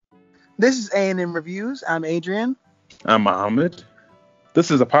This is A&M Reviews. I'm Adrian. I'm Mohammed. This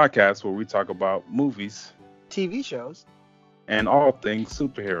is a podcast where we talk about movies, TV shows, and all things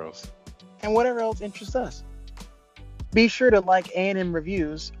superheroes. and whatever else interests us. Be sure to like A&M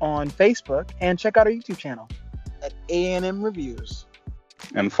Reviews on Facebook and check out our YouTube channel at A&M Reviews.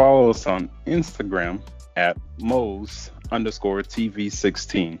 And follow us on Instagram at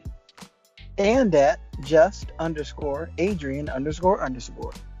Moes_TV16. And at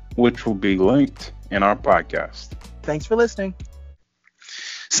just_Adrian__. Which will be linked in our podcast. Thanks for listening.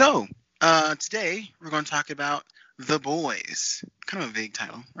 So, today we're going to talk about The Boys. Kind of a vague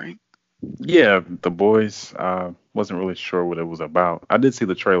title, right? Yeah, The Boys. Wasn't really sure what it was about. I did see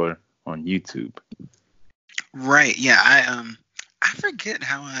the trailer on YouTube. Right. Yeah. I forget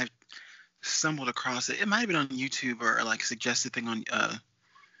how I stumbled across it. It might have been on YouTube or like a suggested thing on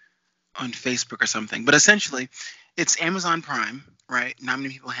Facebook or something. But essentially, it's Amazon Prime, right? Not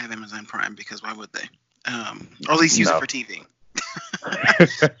many people have Amazon Prime because why would they? Or at least use it for TV.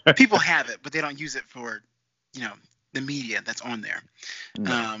 People have it, but they don't use it for, the media that's on there.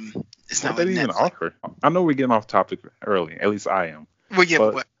 No. It's What not they like even Netflix. offer? I know we're getting off topic early. At least I am. Well, yeah,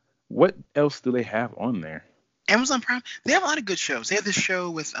 But but what else do they have on there? Amazon Prime, they have a lot of good shows. They have this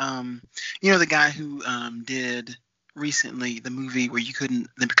show with, the guy who did recently the movie where they couldn't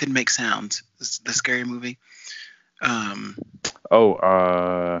make sounds. The scary movie. It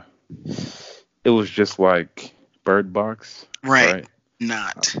was just like Bird Box. Right.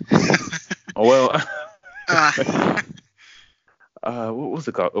 Not. Oh, well, uh, what was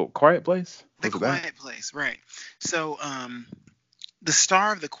it called? Oh, Quiet Place? The Was it that? Quiet Place, right. So, the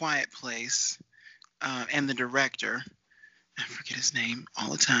star of The Quiet Place and the director, I forget his name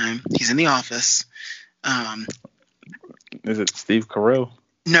all the time. He's in The Office. Is it Steve Carell?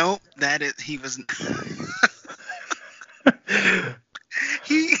 No, he was.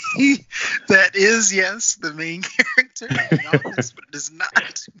 He that is, yes, the main character in The Office, but it is not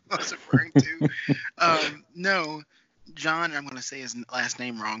who I was referring to. No, John, I'm going to say his last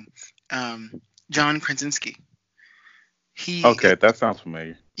name wrong. John Krasinski. Okay, that sounds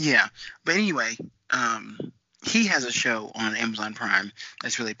familiar. Yeah, but anyway, he has a show on Amazon Prime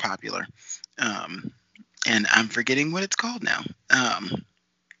that's really popular, and I'm forgetting what it's called now.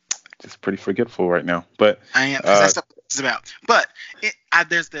 Just pretty forgetful right now. But I am, because that's what it's about. But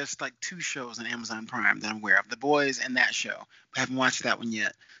there's like two shows on Amazon Prime that I'm aware of: The Boys and that show. I haven't watched that one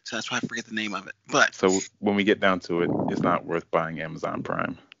yet, so that's why I forget the name of it. But so when we get down to it, it's not worth buying Amazon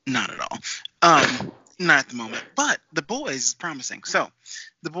Prime. not at all. Not at the moment. But The Boys is promising. So,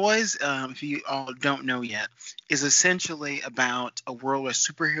 The Boys, if you all don't know yet, is essentially about a world where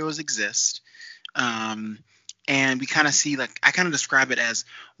superheroes exist. And we kind of see, I kind of describe it as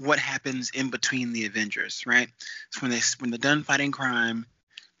what happens in between the Avengers, right? So when they're done fighting crime,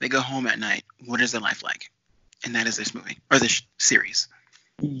 they go home at night. What is their life like? And that is this movie, or this series.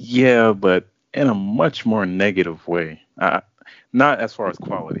 Yeah, but in a much more negative way. Not as far as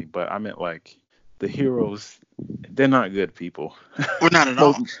quality, but I meant like the heroes, they're not good people. Well, not at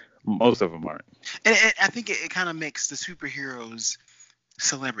all. Most of them aren't. And I think it kind of makes the superheroes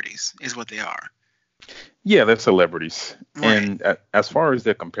celebrities, is what they are. Yeah, they're celebrities. Right. And as far as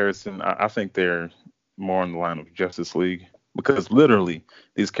their comparison, I think they're more on the line of Justice League, because literally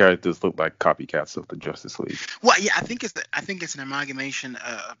these characters look like copycats of the Justice League. Well, yeah, I think it's an amalgamation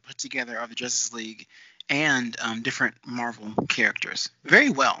put together of the Justice League and different Marvel characters. Very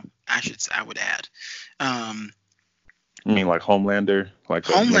well, I would add. I mean, like Homelander, like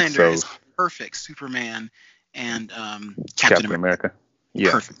a mix Homelander is of perfect. Superman and Captain America.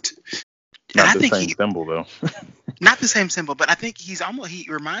 Yeah, perfect. not And I the think same symbol though. not the same symbol, but I think he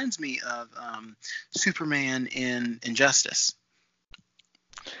reminds me of Superman in Injustice.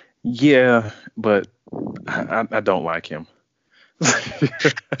 Yeah, but I don't like him.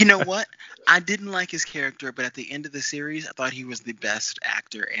 You know what? I didn't like his character, but at the end of the series, I thought he was the best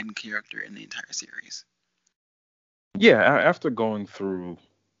actor and character in the entire series. Yeah, after going through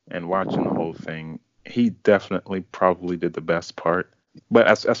and watching the whole thing, he definitely probably did the best part. But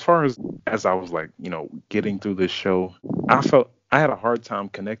as far as I was like, getting through this show, I felt I had a hard time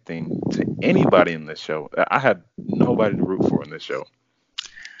connecting to anybody in this show. I had nobody to root for in this show.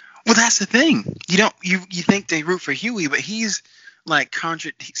 Well, that's the thing. You think they root for Huey, but he's like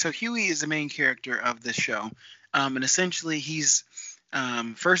so Huey is the main character of this show, and essentially he's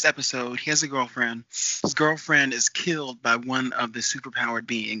first episode, he has a girlfriend. His girlfriend is killed by one of the superpowered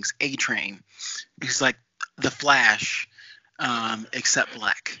beings, A-Train. He's like the Flash, except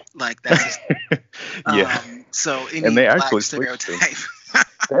black. Like that's his, Yeah. So any And they black actually switched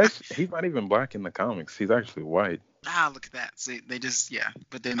stereotype. He's not even black in the comics. He's actually white. look at that. See, they just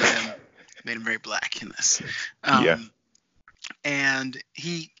but they made him very black in this. Yeah. And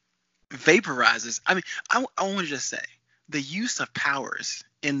he vaporizes. I mean, I want to just say the use of powers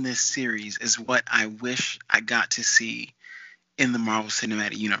in this series is what I wish I got to see in the Marvel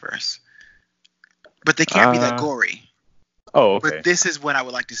Cinematic Universe. But they can't be that gory. Oh, okay. But this is what I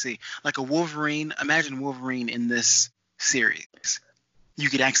would like to see. Like a Wolverine. Imagine Wolverine in this series. You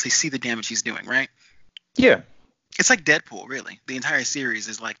could actually see the damage he's doing, right? Yeah. It's like Deadpool, really. The entire series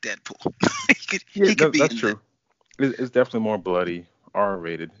is like Deadpool. That's true. It's definitely more bloody,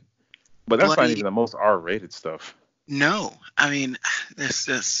 R-rated. But that's not even the most R-rated stuff. No. I mean, there's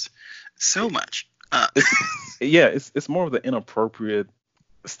just so much. It's more of the inappropriate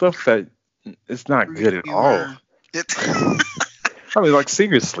stuff that it's not good at all. I mean, like,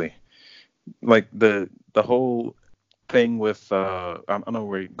 seriously. Like, the whole thing with, I know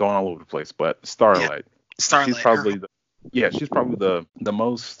we're going all over the place, but Starlight. She's probably the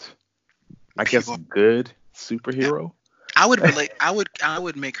most, I guess, good superhero. I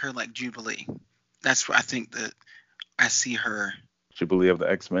would make her like Jubilee. That's what I think that I see her. Jubilee of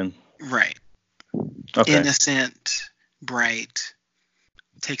the X-Men. Right. Okay. Innocent, bright.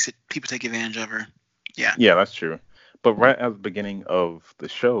 People take advantage of her. Yeah. Yeah, that's true. But right at the beginning of the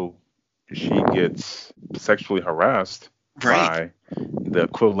show, she gets sexually harassed by the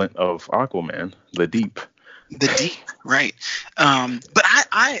equivalent of Aquaman, the Deep. The Deep, right. But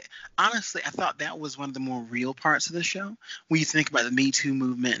I honestly, I thought that was one of the more real parts of the show. When you think about the Me Too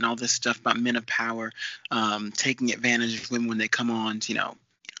movement and all this stuff about men of power taking advantage of women when they come on to,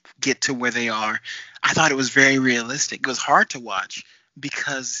 get to where they are. I thought it was very realistic. It was hard to watch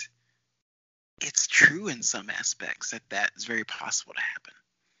because it's true in some aspects that is very possible to happen.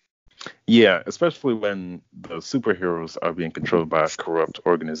 Yeah, especially when the superheroes are being controlled by a corrupt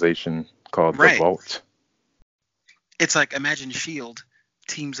organization called the Vault. It's like, imagine S.H.I.E.L.D.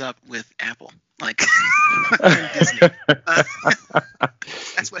 teams up with Apple, like Disney.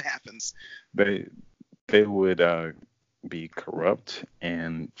 That's what happens. They would be corrupt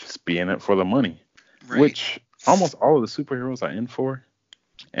and just be in it for the money, which almost all of the superheroes are in for,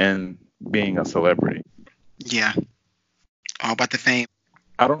 and being a celebrity. Yeah, all about the fame.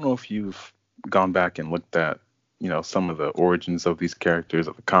 I don't know if you've gone back and looked at, some of the origins of these characters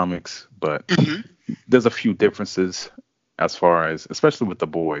of the comics, but there's a few differences as far as, especially with the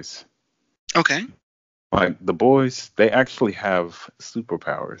boys. Okay. Like the boys, they actually have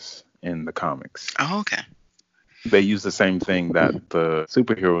superpowers in the comics. Oh, okay. They use the same thing that the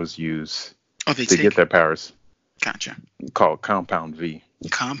superheroes use to get their powers. Gotcha. Called Compound V.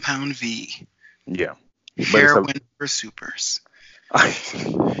 Compound V. Yeah. Heroin for supers.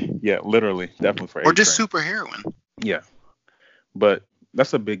 Yeah, literally, definitely for or just super heroin. Yeah, but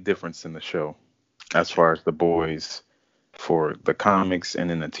that's a big difference in the show as far as the boys for the comics and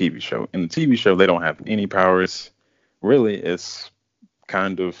in the TV show. In the TV show, they don't have any powers. Really, it's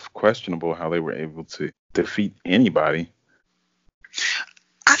kind of questionable how they were able to defeat anybody.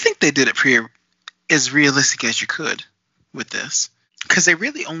 I think they did it pretty as realistic as you could with this, because they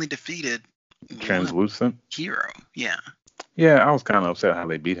really only defeated Translucent hero. Yeah. Yeah, I was kind of upset how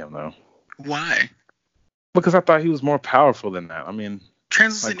they beat him, though. Why? Because I thought he was more powerful than that. I mean,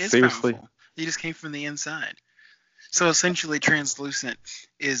 Translucent is powerful. He just came from the inside. So essentially, Translucent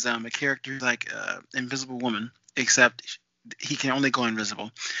is a character like Invisible Woman, except he can only go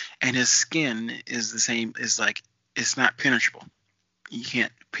invisible, and his skin is the same. Is like it's not penetrable. You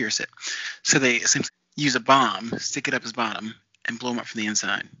can't pierce it. So they essentially use a bomb, stick it up his bottom, and blow him up from the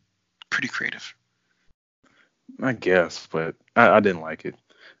inside. Pretty creative. I guess, but I didn't like it.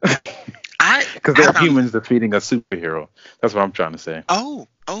 Because they're humans defeating a superhero. That's what I'm trying to say. Oh,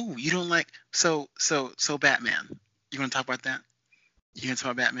 you don't like so Batman. You want to talk about that? You gonna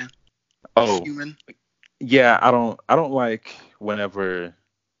talk about Batman? Oh, human. Yeah, I don't like whenever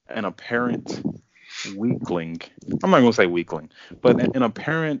an apparent weakling. I'm not gonna say weakling, but an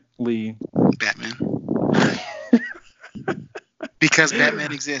apparently Batman. Because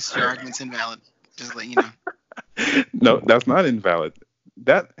Batman exists, your argument's invalid. Just to let you know. No, that's not invalid.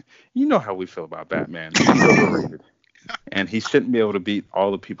 That you know how we feel about Batman. He's overrated, and he shouldn't be able to beat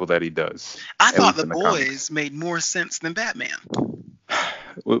all the people that he does. I thought the boys made more sense than Batman.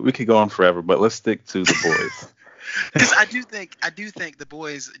 We could go on forever, but let's stick to the boys. Because I do think the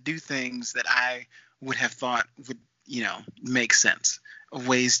boys do things that I would have thought would make sense.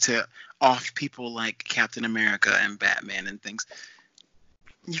 Ways to off people like Captain America and Batman and things.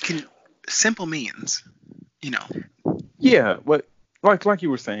 You can simple means. Yeah, but like you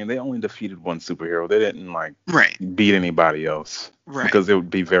were saying, they only defeated one superhero. They didn't beat anybody else. Right. Because it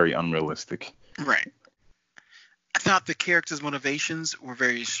would be very unrealistic. Right. I thought the characters' motivations were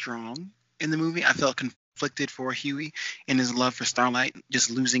very strong in the movie. I felt conflicted for Huey in his love for Starlight,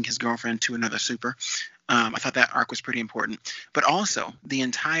 just losing his girlfriend to another super. I thought that arc was pretty important. But also, the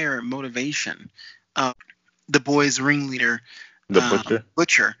entire motivation of the boys' ringleader, The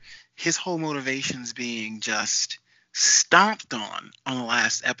Butcher, his whole motivations being just stomped on the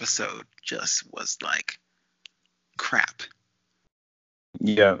last episode just was like crap.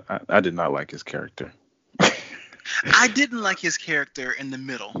 Yeah, I did not like his character. I didn't like his character in the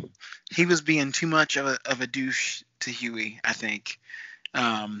middle. He was being too much of a douche to Huey, I think,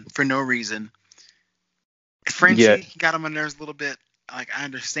 for no reason. Frenchie Yeah. got on my nerves a little bit. Like, I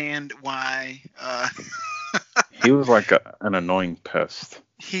understand why. He was like an annoying pest.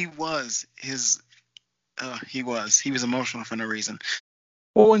 He was emotional for no reason.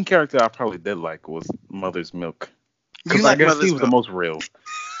 Well, one character I probably did like was Mother's Milk. You Because I like guess Mother's he was the Milk? most real.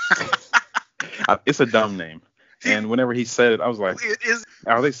 It's a dumb name. And whenever he said it, I was like, It is.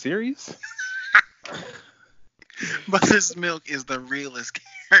 are they serious? Mother's Milk is the realest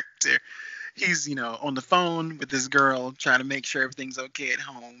character. He's, on the phone with this girl trying to make sure everything's okay at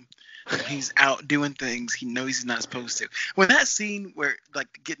home. He's out doing things he knows he's not supposed to. When that scene where,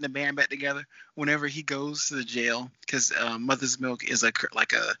 like, getting the band back together, whenever he goes to the jail, because Mother's Milk is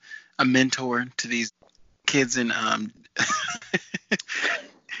a mentor to these kids in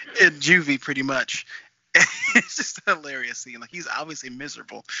in juvie, pretty much. It's just a hilarious scene. Like, he's obviously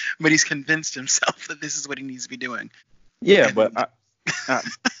miserable, but he's convinced himself that this is what he needs to be doing. Yeah, but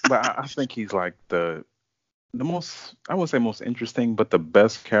I think he's like the most, I wouldn't say most interesting, but the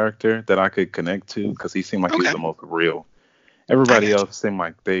best character that I could connect to, because he seemed like he was Okay. the most real. Everybody I got else seemed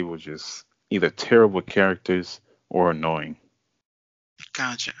like they were just either terrible characters or annoying.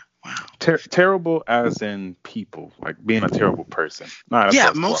 Gotcha. Wow. Terrible as in people, like being a terrible person. Not as far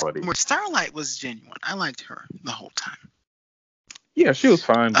as quality. Starlight was genuine. I liked her the whole time. Yeah, she was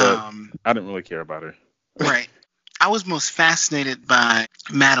fine, but I didn't really care about her. Right. I was most fascinated by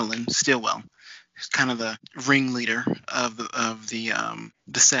Madeline Stillwell. She's kind of the ringleader of the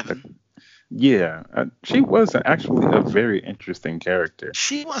seven. Yeah, she was actually a very interesting character.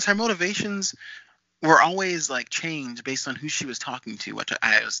 She was. Her motivations were always like changed based on who she was talking to, which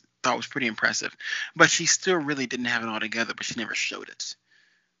I thought was pretty impressive. But she still really didn't have it all together, but she never showed it.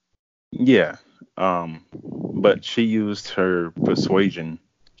 Yeah, but she used her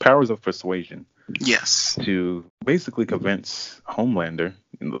powers of persuasion, Yes. to basically convince Homelander,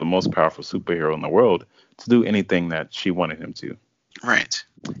 the most powerful superhero in the world, to do anything that she wanted him to. Right.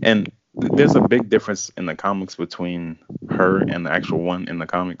 And there's a big difference in the comics between her and the actual one in the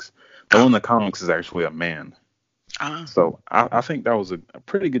comics. The one in the comics is actually a man. So I think that was a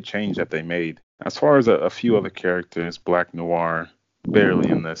pretty good change that they made. As far as a few other characters, Black Noir, barely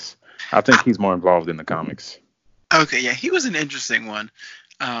in this. I think he's more involved in the comics. Okay, yeah, he was an interesting one.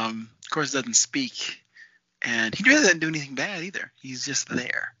 Of course, doesn't speak, and he really doesn't do anything bad either. He's just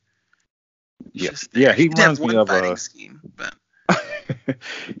there. He's just there. Yeah, he did have reminds me one of fighting scheme, but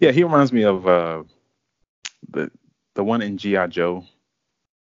yeah, he reminds me of the one in G.I. Joe.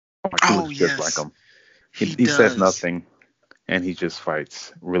 Like, he was just like him. He says nothing, and he just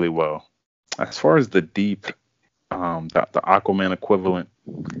fights really well. As far as the Deep, the Aquaman equivalent,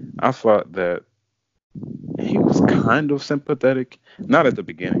 I thought that he was kind of sympathetic. Not at the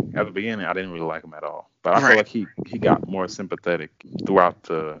beginning. At the beginning, I didn't really like him at all. But I feel like he got more sympathetic throughout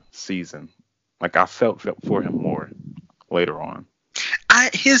the season. Like, I felt for him more later on.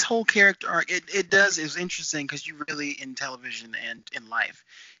 His whole character arc, it was interesting because you really, in television and in life,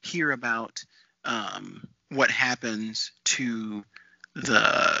 hear about what happens to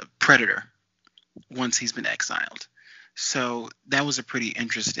the Predator once he's been exiled. So that was a pretty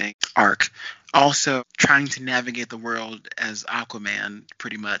interesting arc. Also, trying to navigate the world as Aquaman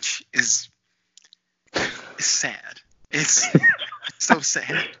pretty much is sad. It's so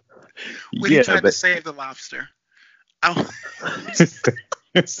sad. When he tried to save the lobster.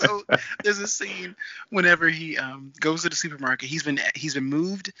 So there's a scene whenever he goes to the supermarket. He's been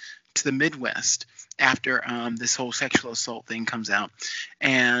moved to the Midwest after this whole sexual assault thing comes out,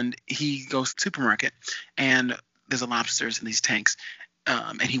 and he goes to the supermarket, and there's a lobsters in these tanks,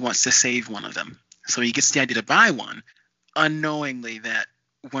 and he wants to save one of them. So he gets the idea to buy one, unknowingly that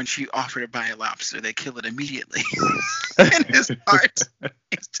when she offered to buy a lobster, they kill it immediately. In his heart,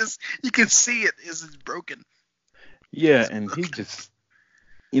 it's just, you can see it is broken. Yeah, and he just,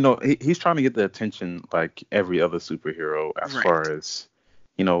 he's trying to get the attention like every other superhero as far as,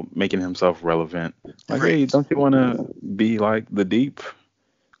 making himself relevant. Like, hey, don't you want to be like the Deep?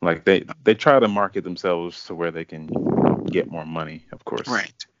 Like, they try to market themselves to where they can get more money, of course.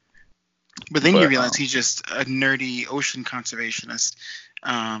 Right. But then you But realize he's just a nerdy ocean conservationist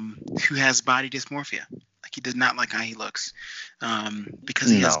who has body dysmorphia. Like he does not like how he looks because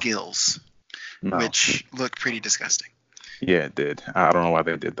he has no, gills, no. which look pretty disgusting. Yeah, it did. I don't know why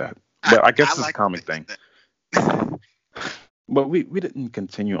they did that. But I guess I it's a like that comic they thing. did that. But we didn't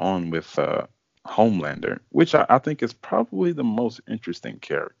continue on with Homelander, which I think is probably the most interesting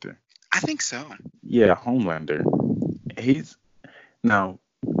character. I think so. Yeah, Homelander. He's now.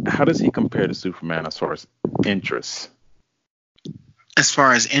 How does he compare to Superman as far as interest? As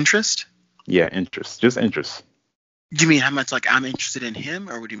far as interest, Yeah, interest. Just interest. do you mean how much like I'm interested in him,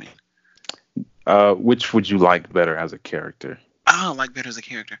 or what do you mean? Which would you like better as a character? Oh, I like better as a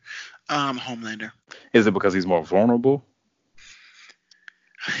character. Homelander. Is it because he's more vulnerable?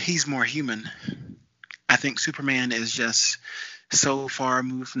 He's more human. I think Superman is just so far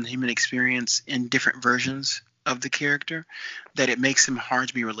removed from the human experience in different versions of the character that it makes him hard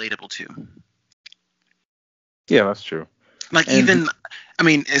to be relatable to. Yeah, that's true. Like And even, I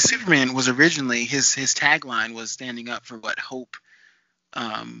mean, as Superman was originally his tagline was standing up for what hope,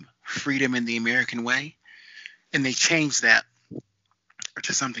 freedom, and the American way, and they changed that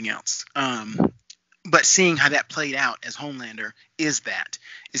to something else. But seeing how that played out as Homelander is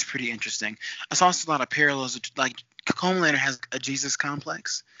pretty interesting. I saw also a lot of parallels. Like Homelander has a Jesus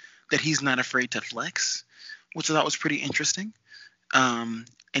complex that he's not afraid to flex, which I thought was pretty interesting. And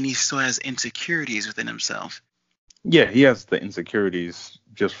he still has insecurities within himself. yeah, he has the insecurities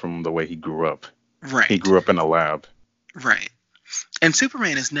just from the way he grew up. Right. He grew up in a lab. Right. And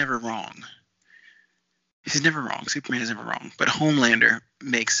Superman is never wrong. He's never wrong. Superman is never wrong. But Homelander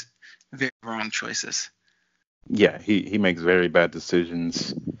makes very wrong choices. Yeah, he makes very bad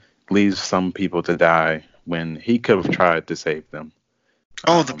decisions, leaves some people to die when he could have tried to save them.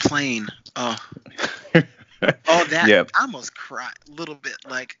 Oh, the plane. Oh, that. Yeah. I almost cried a little bit.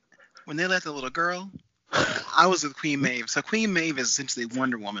 Like when they let the little girl, I was with Queen Maeve. So Queen Maeve is essentially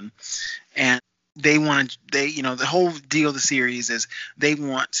Wonder Woman, and the whole deal of the series is they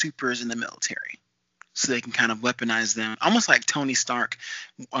want supers in the military, so they can kind of weaponize them, almost like Tony Stark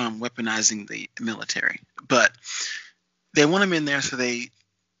weaponizing the military. But they want them in there so they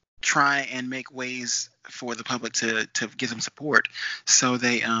try and make ways for the public to give them support. So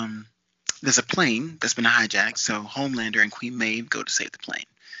they there's a plane that's been hijacked, so Homelander and Queen Maeve go to save the plane.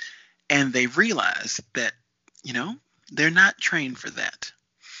 And they realize that, they're not trained for that.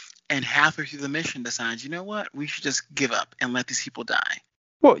 And halfway through the mission decides, you know what, we should just give up and let these people die.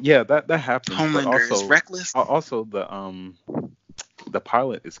 Well, yeah, that happens. Homelander but is reckless. Also, the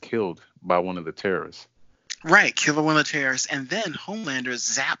pilot is killed by one of the terrorists. Right, kill one of the terrorists, and then Homelander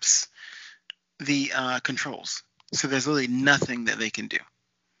zaps the controls. So there's literally nothing that they can do.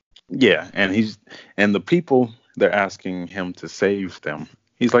 Yeah, and the people, they're asking him to save them.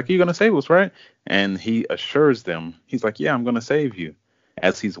 He's like, "You're gonna save us, right?" And he assures them, he's like, "Yeah, I'm gonna save you."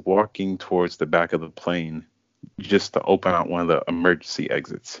 As he's walking towards the back of the plane, just to open out one of the emergency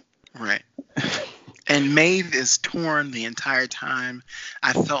exits. Right. And Maeve is torn the entire time.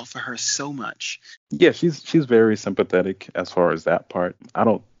 I felt for her so much. Yeah, she's very sympathetic as far as that part. I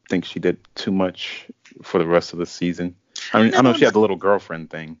don't think she did too much for the rest of the season. I mean, I know she had the little girlfriend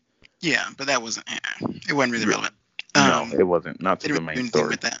thing. Yeah, but that wasn't. It wasn't really relevant. No, it wasn't. Not to the main story.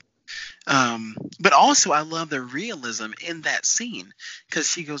 With that. But also, I love the realism in that scene because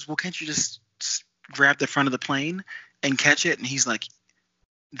she goes, "Well, can't you just grab the front of the plane and catch it?" And he's like,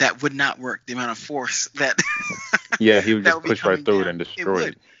 "That would not work. The amount of force that." Yeah, he would just push right through it and destroy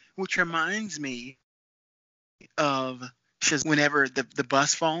it. Which reminds me of whenever the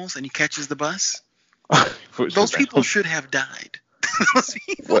bus falls and he catches the bus. Those people should have died.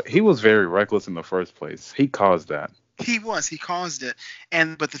 Well, he was very reckless in the first place. He caused that. He caused it,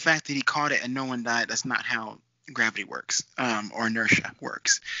 but the fact that he caught it and no one died, that's not how gravity works, or inertia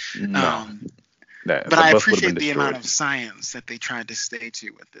works. No. But I appreciate the amount of science that they tried to stay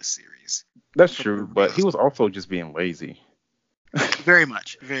to with this series. That's true, but he was also just being lazy. Very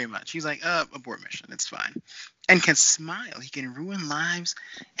much, very much. He's like, abort mission, it's fine. And can smile. He can ruin lives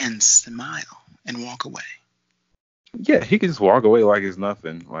and smile and walk away. Yeah, he can just walk away like it's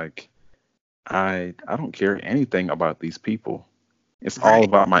nothing. Like, I don't care anything about these people. It's all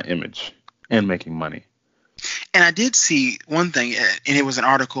about my image and making money. And I did see one thing, and it was an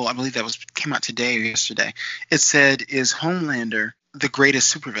article, I believe came out today or yesterday. It said, "Is Homelander the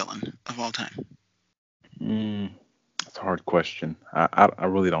greatest supervillain of all time?" That's a hard question. I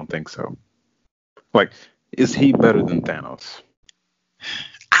really don't think so. Like, is he better than Thanos?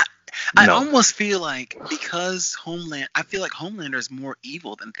 I almost feel like because I feel like Homelander is more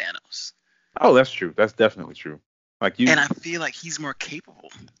evil than Thanos. Oh, that's true. That's definitely true. And I feel like he's more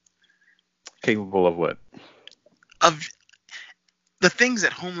capable. Capable of what? Of the things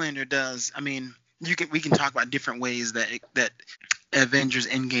that Homelander does. I mean, we can talk about different ways that Avengers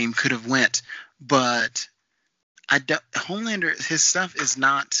Endgame could have went, but Homelander, his stuff is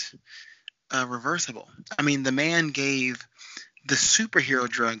not reversible. I mean, the man gave the superhero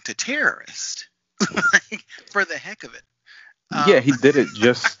drug to terrorists, like, for the heck of it. Yeah, he did it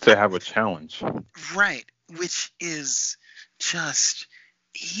just to have a challenge. Right, which is just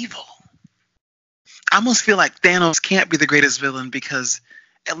evil. I almost feel like Thanos can't be the greatest villain because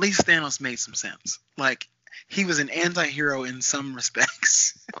at least Thanos made some sense. Like, he was an anti-hero in some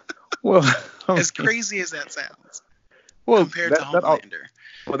respects. Well, as crazy as that sounds, compared to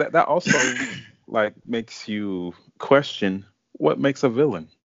Homelander. That also like makes you question what makes a villain.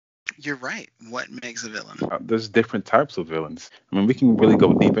 You're right. What makes a villain? There's different types of villains. I mean, we can really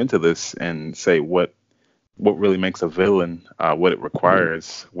go deep into this and say what really makes a villain, what it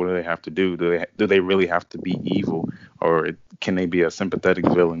requires, what do they have to do? Do they really have to be evil, or can they be a sympathetic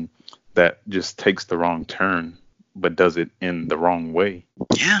villain that just takes the wrong turn but does it in the wrong way?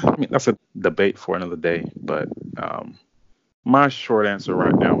 Yeah. I mean, that's a debate for another day, but my short answer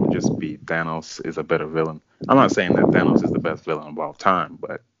right now would just be Thanos is a better villain. I'm not saying that Thanos is the best villain of all time,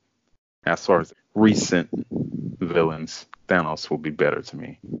 but as far as recent villains, Thanos will be better to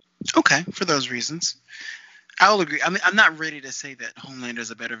me. Okay, for those reasons. I'll agree. I mean, I'm not ready to say that Homelander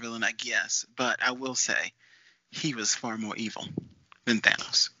is a better villain, I guess, but I will say he was far more evil than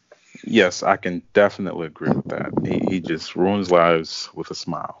Thanos. Yes, I can definitely agree with that. He just ruins lives with a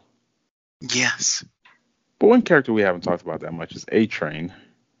smile. Yes. But one character we haven't talked about that much is A-Train,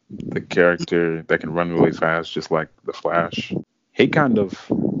 the character that can run really fast, just like the Flash. He kind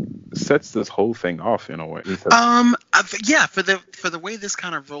of sets this whole thing off in a way. Yeah, for the way this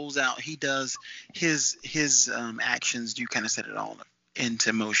kind of rolls out, he does his actions do kind of set it all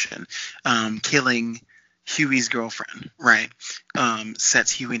into motion. Killing Huey's girlfriend, right?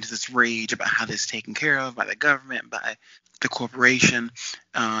 Sets Huey into this rage about how this is taken care of by the government, by the corporation,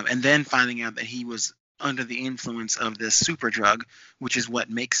 and then finding out that he was under the influence of this super drug, which is what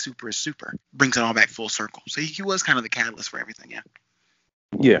makes super, brings it all back full circle. So he was kind of the catalyst for everything, yeah.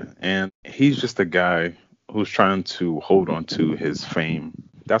 Yeah, and he's just a guy who's trying to hold on to his fame.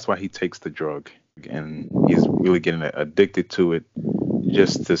 That's why he takes the drug, and he's really getting addicted to it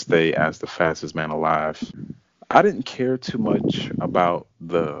just to stay as the fastest man alive. I didn't care too much about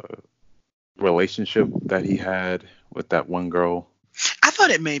the relationship that he had with that one girl. I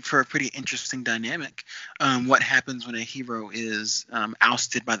thought it made for a pretty interesting dynamic. What happens when a hero is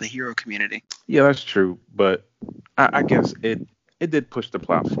ousted by the hero community? Yeah, that's true, but I guess it did push the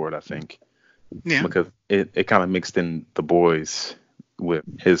plot forward, I think. Yeah. Because it kind of mixed in the boys with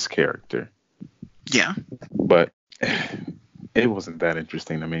his character. Yeah. But it wasn't that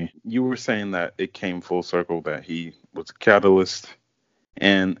interesting to me. You were saying that it came full circle, that he was a catalyst.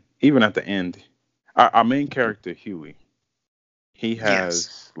 And even at the end, our main character, Huey, he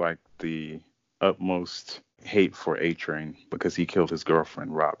has like the utmost hate for A-Train because he killed his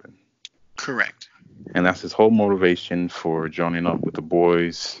girlfriend, Robin. Correct. And that's his whole motivation for joining up with the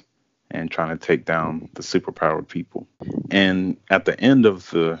boys and trying to take down the superpowered people. And at the end of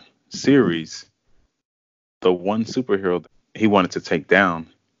the series, the one superhero he wanted to take down,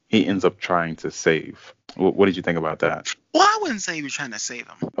 he ends up trying to save. What did you think about that? Well, I wouldn't say he was trying to save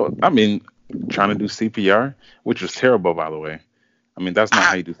him. I mean, trying to do CPR, which was terrible, by the way. I mean, that's not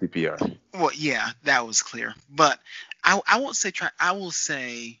how you do CPR. Well, yeah, that was clear. But I won't say try. I will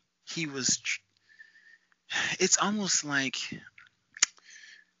say he was. It's almost like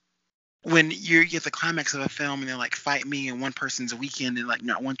when you get the climax of a film and they're like, fight me, and one person's a weekend and like,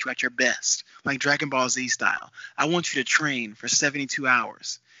 no, I want you at your best, like Dragon Ball Z style. I want you to train for 72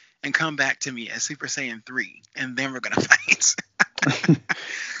 hours and come back to me as Super Saiyan 3, and then we're gonna fight.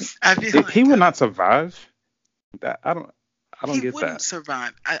 I feel like he would not survive. I don't get that. He wouldn't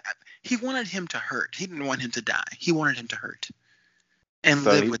survive. He wanted him to hurt. He didn't want him to die. He wanted him to hurt and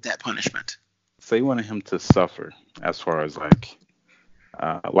live with that punishment. So he wanted him to suffer, as far as like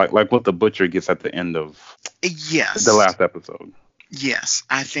what the Butcher gets at the end of the last episode. Yes,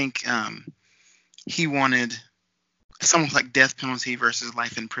 I think he wanted something like death penalty versus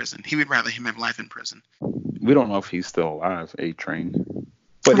life in prison. He would rather him have life in prison. We don't know if he's still alive, A-Train.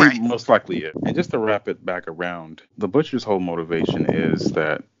 But he most likely is. And just to wrap it back around, the Butcher's whole motivation is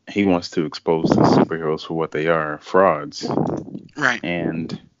that he wants to expose the superheroes for what they are, frauds. Right.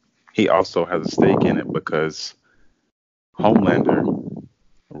 And he also has a stake in it because Homelander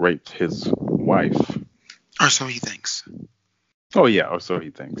raped his wife. Or so he thinks. Oh, yeah, or so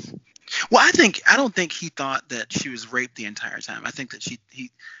he thinks. Well, I don't think he thought that she was raped the entire time. I think that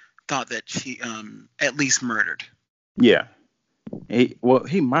thought that she at least murdered. Yeah. He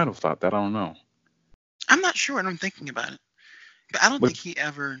might have thought that. I don't know. I'm not sure, and I'm thinking about it. But I don't But think he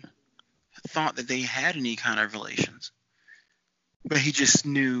ever thought that they had any kind of relations. But he just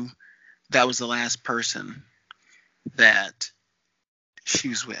knew that was the last person that she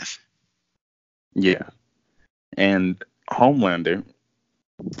was with. yeah. And Homelander,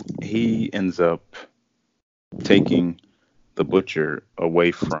 he ends up taking the Butcher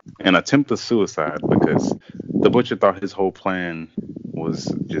away from an attempt of suicide because the Butcher thought his whole plan was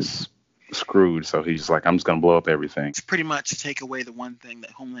just screwed. So he's like, I'm just gonna blow up everything. It's pretty much to take away the one thing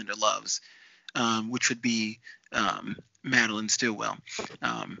that Homelander loves, which would be Madeline Stillwell,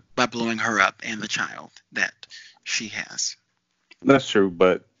 by blowing her up and the child that she has. That's true,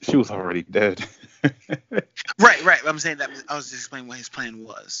 but she was already dead. Right. I'm saying that I was just explaining what his plan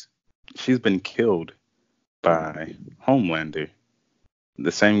was. She's been killed by Homelander,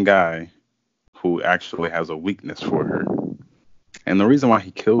 the same guy who actually has a weakness for her. And the reason why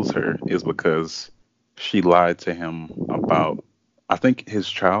he kills her is because she lied to him about, I think, his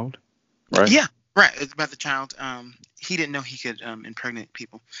child, right? Yeah, right. It's about the child. He didn't know he could impregnate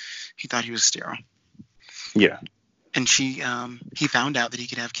people. He thought he was sterile. Yeah. And he found out that he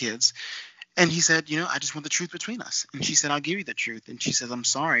could have kids. And he said, I just want the truth between us. And she said, I'll give you the truth. And she says, I'm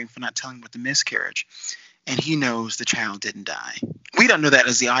sorry for not telling about the miscarriage. And he knows the child didn't die. We don't know that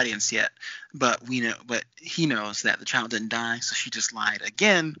as the audience yet, but he knows that the child didn't die. So she just lied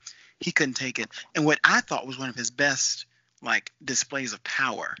again. He couldn't take it. And what I thought was one of his best displays of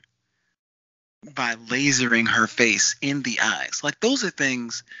power, by lasering her face in the eyes. Those are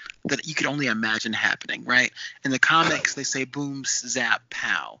things that you could only imagine happening, right? In the comics, they say boom, zap,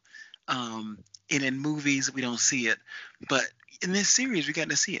 pow. And in movies, we don't see it. But in this series, we got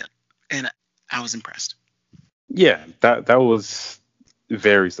to see it. And I was impressed. Yeah, that was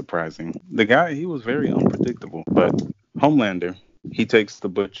very surprising. The guy, he was very unpredictable. But Homelander, he takes the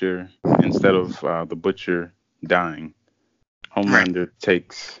Butcher, instead of the Butcher dying, Homelander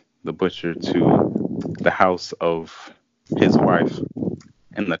takes the Butcher to the house of his wife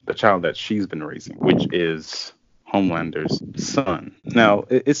and the child that she's been raising, which is Homelander's son. Now,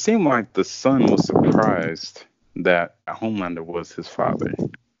 it seemed like the son was surprised that Homelander was his father.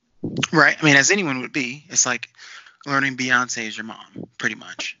 Right. I mean, as anyone would be. It's like learning Beyonce is your mom, pretty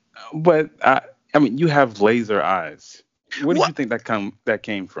much. But, I mean, you have laser eyes. Where do you think that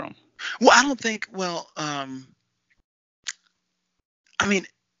came from? Well, I don't think,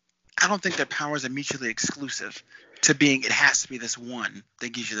 I don't think their powers are mutually exclusive to being, it has to be this one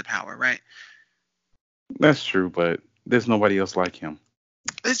that gives you the power, right? That's true, but there's nobody else like him.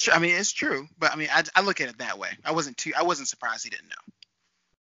 It's true. I mean, it's true, but I mean, I look at it that way. I wasn't surprised he didn't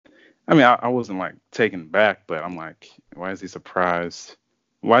know. I mean, I wasn't taken back, but I'm like, why is he surprised?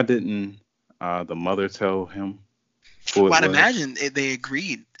 Why didn't the mother tell him? Well, I'd imagine they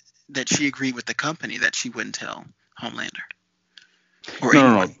agreed that she agreed with the company that she wouldn't tell Homelander. Or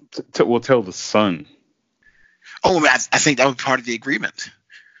no. We'll tell the son. Oh, I think that was part of the agreement.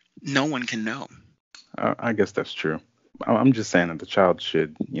 No one can know. I guess that's true. I'm just saying that the child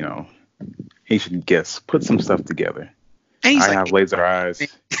should, he should guess, put some stuff together. I have laser eyes.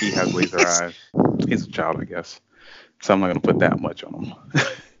 He has laser eyes. He's a child, I guess. So I'm not going to put that much on him.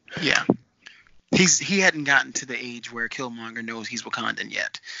 Yeah. He hadn't gotten to the age where Killmonger knows he's Wakandan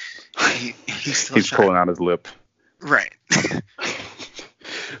yet. He's still he's pulling out his lip. Right.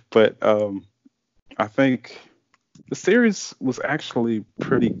 But I think the series was actually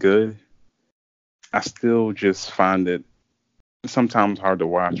pretty good. I still just find it sometimes hard to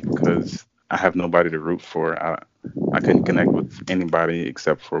watch because I have nobody to root for. I couldn't connect with anybody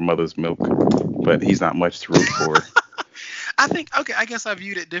except for Mother's Milk, but he's not much to root for. I guess I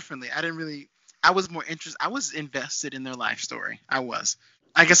viewed it differently. I was more interested. I was invested in their life story. I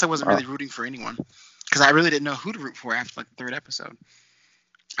guess I wasn't really rooting for anyone because I really didn't know who to root for after the third episode.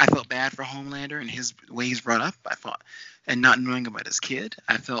 I felt bad for Homelander and the way he's brought up. And not knowing about his kid.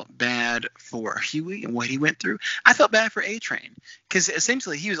 I felt bad for Huey and what he went through. I felt bad for A-Train because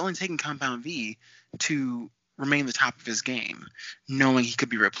essentially he was only taking Compound V to remain the top of his game, knowing he could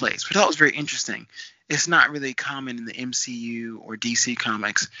be replaced. Which I thought was very interesting. It's not really common in the MCU or DC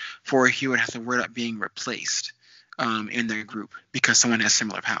comics for a hero to have to word up being replaced in their group because someone has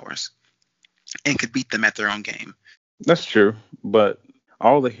similar powers and could beat them at their own game. That's true, but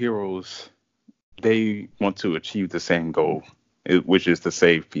all the heroes, they want to achieve the same goal, which is to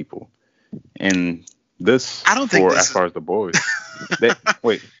save people. And this, I don't think as far as the boys,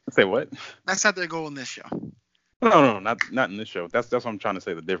 wait, say what? That's not their goal in this show. No, not in this show. That's what I'm trying to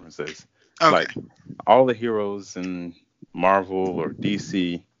say. The difference is, okay. All the heroes in Marvel or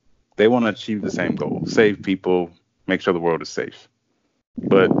DC, They want to achieve the same goal: save people, make sure the world is safe.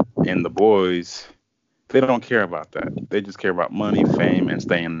 But in The Boys, they don't care about that. They just care about money, fame, and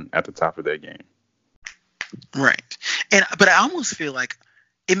staying at the top of their game. Right. But I almost feel like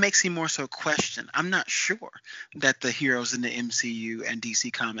it makes me more so question. I'm not sure that the heroes in the MCU and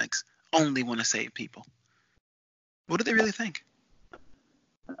DC Comics only want to save people. What do they really think?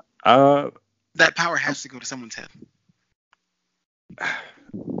 That power has to go to someone's head.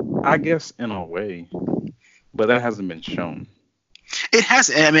 I guess in a way, but that hasn't been shown. It has.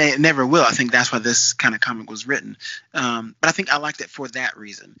 I mean, it never will. I think that's why this kind of comic was written. But I think I liked it for that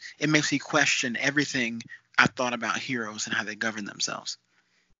reason. It makes me question everything I thought about heroes and how they govern themselves.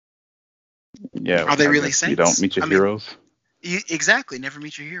 Yeah. Are they really saints? You don't meet your heroes? Exactly. Never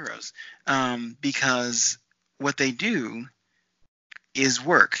meet your heroes. Because what they do is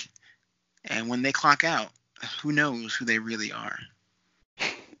work. And when they clock out, who knows who they really are?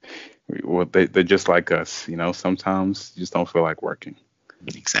 Well, they're just like us, you know. Sometimes you just don't feel like working.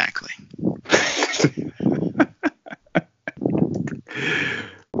 Exactly.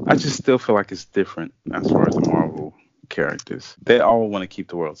 I just still feel like it's different as far as the Marvel characters. They all want to keep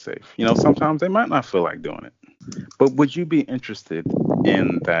the world safe. You know, sometimes they might not feel like doing it. But would you be interested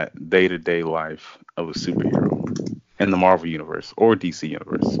in that day-to-day life of a superhero in the Marvel universe or DC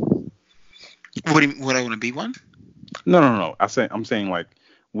universe? Would I want to be one? No. I'm saying like,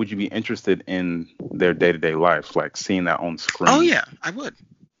 would you be interested in their day-to-day life, like seeing that on screen? Oh yeah, I would.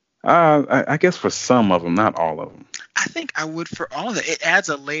 I guess for some of them, not all of them. I think I would for all of it. It adds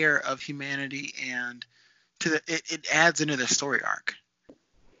a layer of humanity and it adds into the story arc.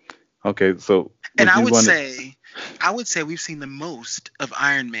 Okay, so and I would say we've seen the most of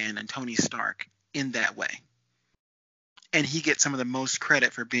Iron Man and Tony Stark in that way. And he gets some of the most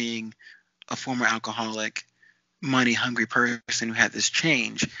credit for being a former alcoholic, money-hungry person who had this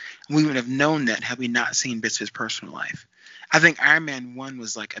change. We would have known that had we not seen bits of his personal life. I think Iron Man 1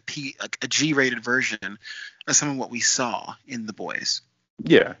 was like a G-rated version of some of what we saw in The Boys.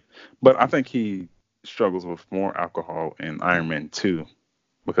 Yeah, but I think he struggles with more alcohol in Iron Man 2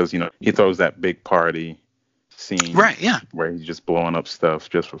 because, you know, he throws that big party scene, right? Yeah, where he's just blowing up stuff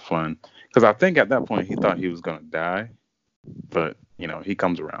just for fun. Because I think at that point he thought he was gonna die, but you know, he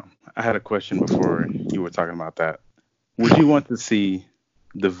comes around. I had a question before you were talking about that. Would you want to see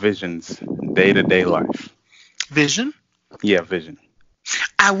the Vision's day-to-day life? Vision? Yeah, Vision.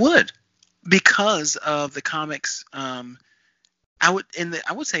 I would, because of the comics. I would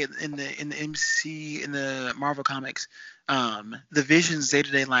say in the Marvel comics, the Vision's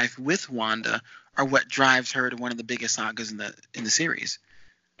day-to-day life with Wanda are what drives her to one of the biggest sagas in the series.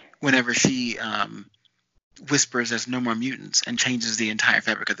 Whenever she whispers there's no more mutants and changes the entire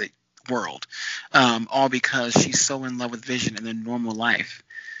fabric of the world, all because she's so in love with Vision and their normal life,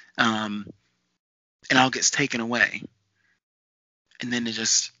 and all gets taken away, and then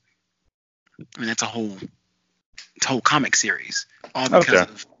that's a whole comic series, all because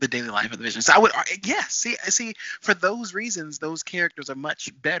of the daily life of the Vision. So I would, see, for those reasons, those characters are much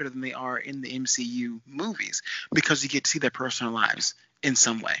better than they are in the MCU movies because you get to see their personal lives in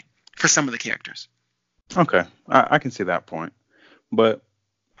some way for some of the characters. Okay, I can see that point, but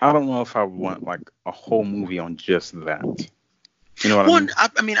I don't know if I would want like a whole movie on just that. You know what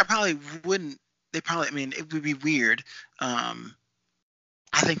I mean? I probably wouldn't. It would be weird. I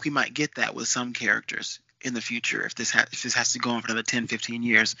think we might get that with some characters in the future if this has to go on for another 10, 15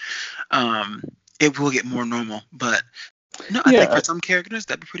 years. It will get more normal, but no, I think for some characters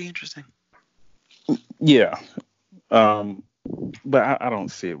that'd be pretty interesting. Yeah. But I don't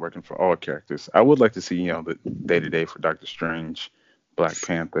see it working for all characters. I would like to see, you know, the day-to-day for Doctor Strange, Black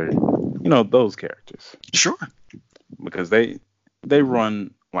Panther, you know, those characters. Sure. Because they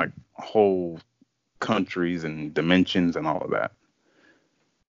run like whole countries and dimensions and all of that.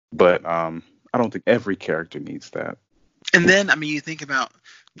 But I don't think every character needs that. And then, you think about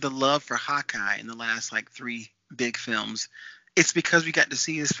the love for Hawkeye in the last like 3 big films. It's because we got to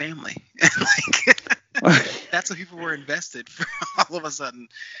see his family. That's what people were invested for all of a sudden.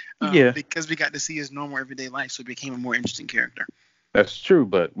 Because we got to see his normal everyday life, so it became a more interesting character. That's true,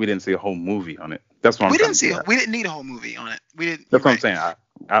 but we didn't see a whole movie on it. That's what I'm saying. We didn't need a whole movie on it. That's what I'm saying. I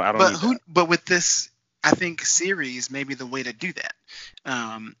don't. But with this, I think series may be the way to do that.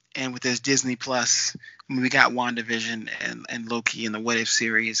 And with this Disney Plus, we got WandaVision and Loki and the What If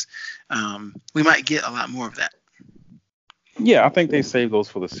series, we might get a lot more of that. Yeah, I think they save those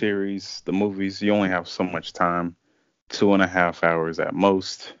for the series. The movies, you only have so much time, 2.5 hours at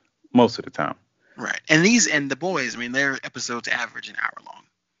most of the time. Right. And The Boys, their episodes average an hour long.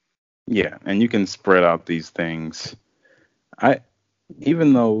 Yeah, and you can spread out these things.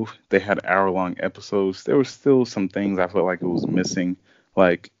 even though they had hour-long episodes, there were still some things I felt like it was missing.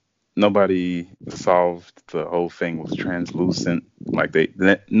 Like nobody solved the whole thing with translucent. Like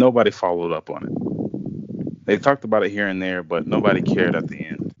nobody followed up on it. They talked about it here and there, but nobody cared at the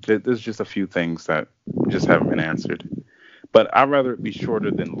end. There's just a few things that just haven't been answered. But I'd rather it be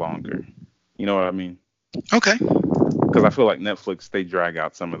shorter than longer. You know what I mean? Okay. Because I feel like Netflix, they drag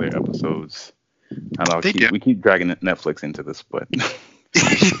out some of their episodes. And They do. we keep dragging Netflix into this, but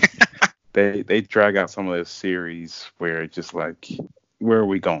they drag out some of their series where it's just like, where are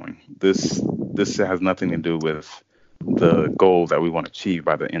we going? This has nothing to do with the goal that we want to achieve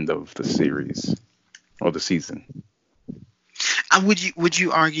by the end of the series or the season. Would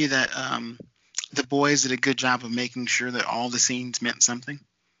you argue that the boys did a good job of making sure that all the scenes meant something?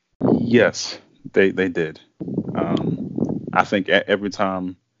 Yes, they did. I think every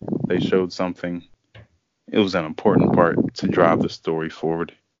time they showed something, it was an important part to drive the story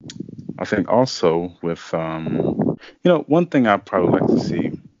forward. I think also with one thing I'd probably like to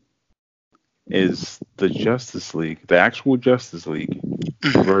see is the Justice League, the actual Justice League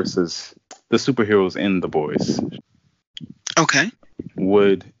versus the superheroes in The Boys. Okay.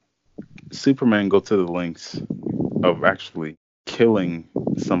 Would Superman go to the lengths of actually killing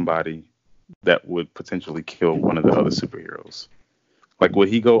somebody that would potentially kill one of the other superheroes? Like, would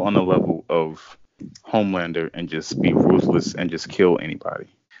he go on the level of Homelander and just be ruthless and just kill anybody?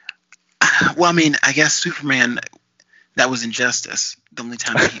 Well, I mean, I guess Superman, that was Injustice, the only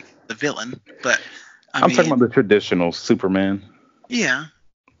time he the villain. But I'm talking about the traditional Superman. Yeah.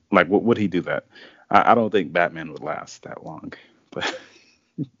 Like, would he do that? I don't think Batman would last that long, but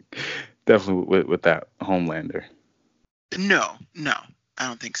definitely with that Homelander. No, I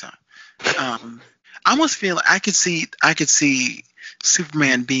don't think so. I almost feel like I could see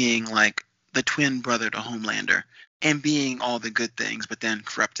Superman being like the twin brother to Homelander and being all the good things, but then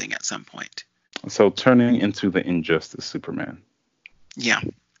corrupting at some point. So turning into the Injustice Superman. Yeah.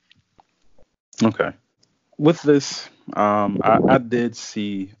 Okay. With this, I did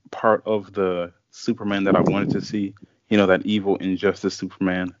see part of the Superman that I wanted to see. You know, that evil Injustice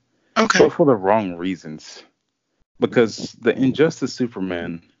Superman. Okay. But for the wrong reasons. Because the Injustice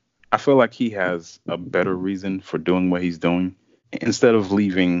Superman, I feel like he has a better reason for doing what he's doing. Instead of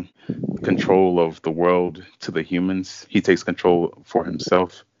leaving control of the world to the humans, he takes control for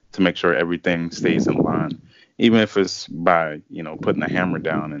himself to make sure everything stays in line. Even if it's by, putting a hammer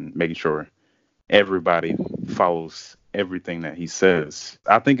down and making sure everybody follows everything that he says.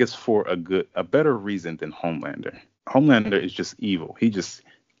 I think it's for a better reason than Homelander. Homelander is just evil. He just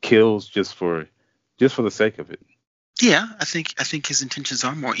kills just for the sake of it. Yeah, I think his intentions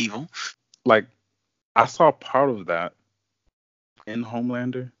are more evil. Like, I saw part of that in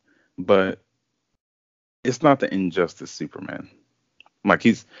Homelander, but it's not the Injustice Superman. Like,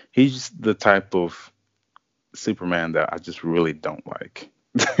 he's the type of Superman that I just really don't like.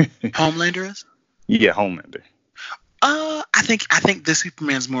 Homelander is? Yeah, Homelander. I think the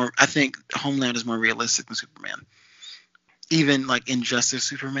Superman's more. I think Homelander's more realistic than Superman. Even like Injustice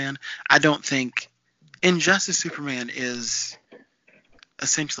Superman, I don't think Injustice Superman is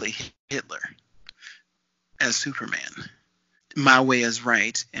essentially Hitler as Superman. My way is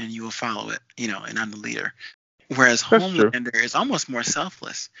right, and you will follow it. And I'm the leader. Whereas That's Homelander true. is almost more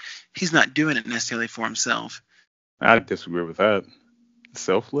selfless. He's not doing it necessarily for himself. I disagree with that.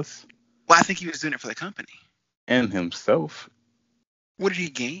 Selfless? Well, I think he was doing it for the company. And himself. What did he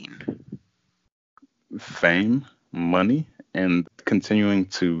gain? Fame, money, and continuing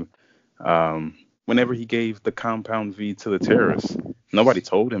to, whenever he gave the Compound V to the terrorists, nobody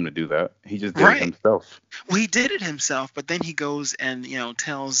told him to do that. He just did it himself. Well, he did it himself, but then he goes and,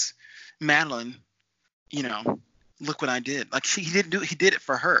 tells Madeline, look what I did. Like he didn't do it. He did it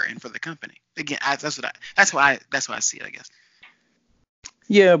for her and for the company. Again, that's why I see it, I guess.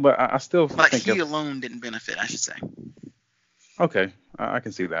 Yeah, but I still think he think alone didn't benefit, I should say. Okay, I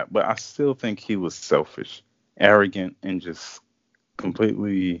can see that, but I still think he was selfish, arrogant, and just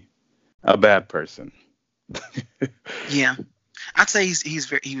completely a bad person. Yeah, I'd say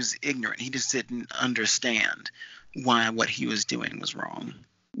he was ignorant. He just didn't understand why what he was doing was wrong.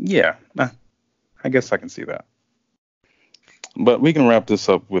 Yeah, I guess I can see that. But we can wrap this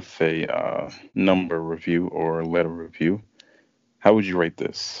up with a number review or letter review. How would you rate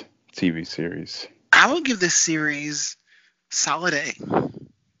this TV series? I would give this series solid A.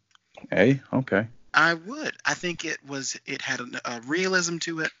 A? Okay. I would. I think it had a realism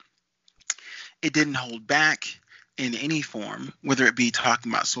to it. It didn't hold back in any form, whether it be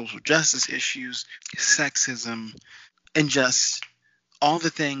talking about social justice issues, sexism, and just all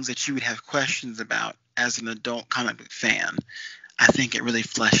the things that you would have questions about as an adult comic book fan. I think it really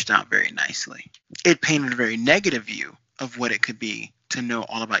fleshed out very nicely. It painted a very negative view of what it could be to know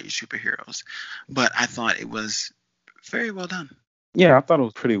all about your superheroes, but I thought it was very well done. Yeah, I thought it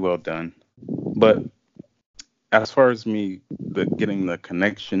was pretty well done. But as far as me getting the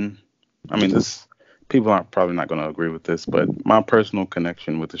connection, I mean, this people aren't probably not going to agree with this, but my personal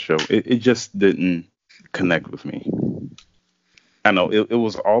connection with the show, it just didn't connect with me. I know it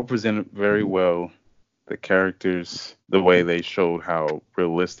was all presented very well. The characters, the way they showed how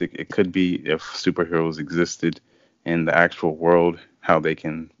realistic it could be if superheroes existed in the actual world, how they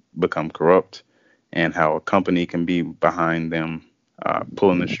can become corrupt, and how a company can be behind them,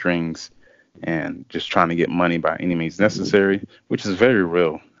 pulling the strings and just trying to get money by any means necessary, which is very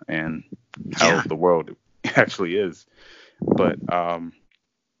real and how the world actually is. But I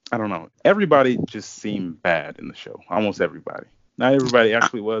don't know. Everybody just seemed bad in the show. Almost everybody. Not everybody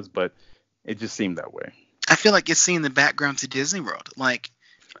actually was, but it just seemed that way. I feel like it's seeing the background to Disney World. Like,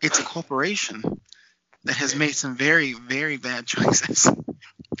 it's a corporation that has made some very, very bad choices.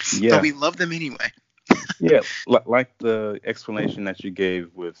 Yeah. But we love them anyway. Yeah, like the explanation that you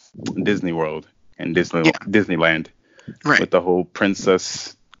gave with Disney World and Disneyland, right? With the whole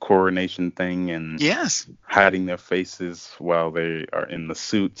princess coronation thing and hiding their faces while they are in the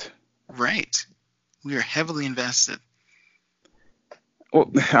suit. Right. We are heavily invested. Well,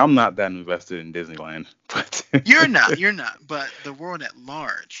 I'm not that invested in Disneyland, but You're not. But the world at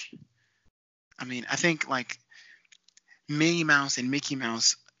large. I mean, I think like Minnie Mouse and Mickey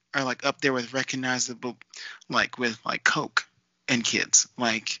Mouse are like up there with recognizable, like with like Coke and kids.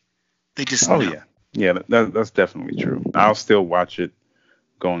 Like they just know. Yeah, that's definitely true. I'll still watch it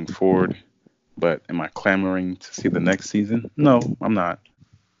going forward, but am I clamoring to see the next season? No, I'm not.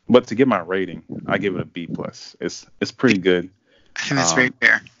 But to get my rating, I give it a B+. It's pretty good. And that's very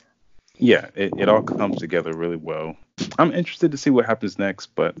fair. Yeah, it all comes together really well. I'm interested to see what happens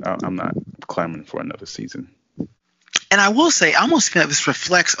next, but I'm not clamoring for another season. And I will say, I almost feel like this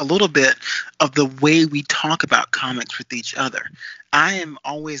reflects a little bit of the way we talk about comics with each other. I am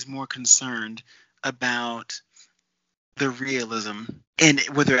always more concerned about the realism, and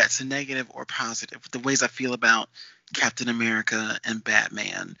whether that's a negative or positive, the ways I feel about Captain America and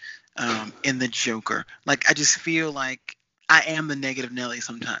Batman, and the Joker. Like, I just feel like I am the negative Nelly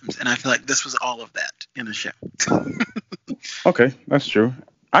sometimes, and I feel like this was all of that in the show. Okay, that's true.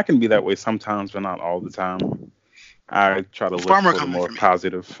 I can be that way sometimes, but not all the time. I try to look for the more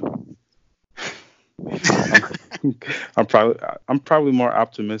positive. I'm probably more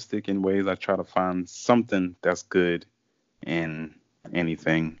optimistic in ways. I try to find something that's good in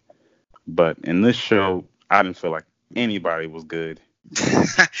anything. But in this show, I didn't feel like anybody was good.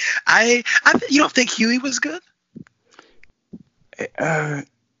 You don't think Huey was good?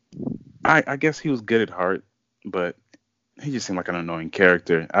 I guess he was good at heart, but he just seemed like an annoying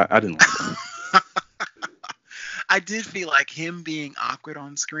character. I didn't like him. I did feel like him being awkward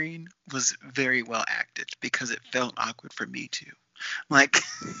on screen was very well acted because it felt awkward for me too. Like,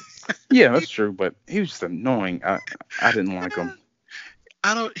 yeah, that's true, but he was just annoying. I didn't like him.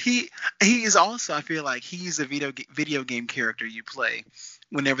 He is also, I feel like he's a video game character you play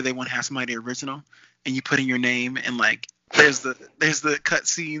whenever they want to have somebody original, and you put in your name, and like there's the cut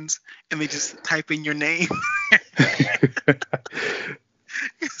scenes, and they just type in your name.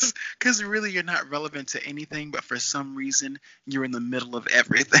 Because really you're not relevant to anything, but for some reason you're in the middle of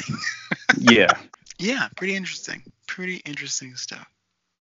everything. Yeah. Yeah, pretty interesting stuff.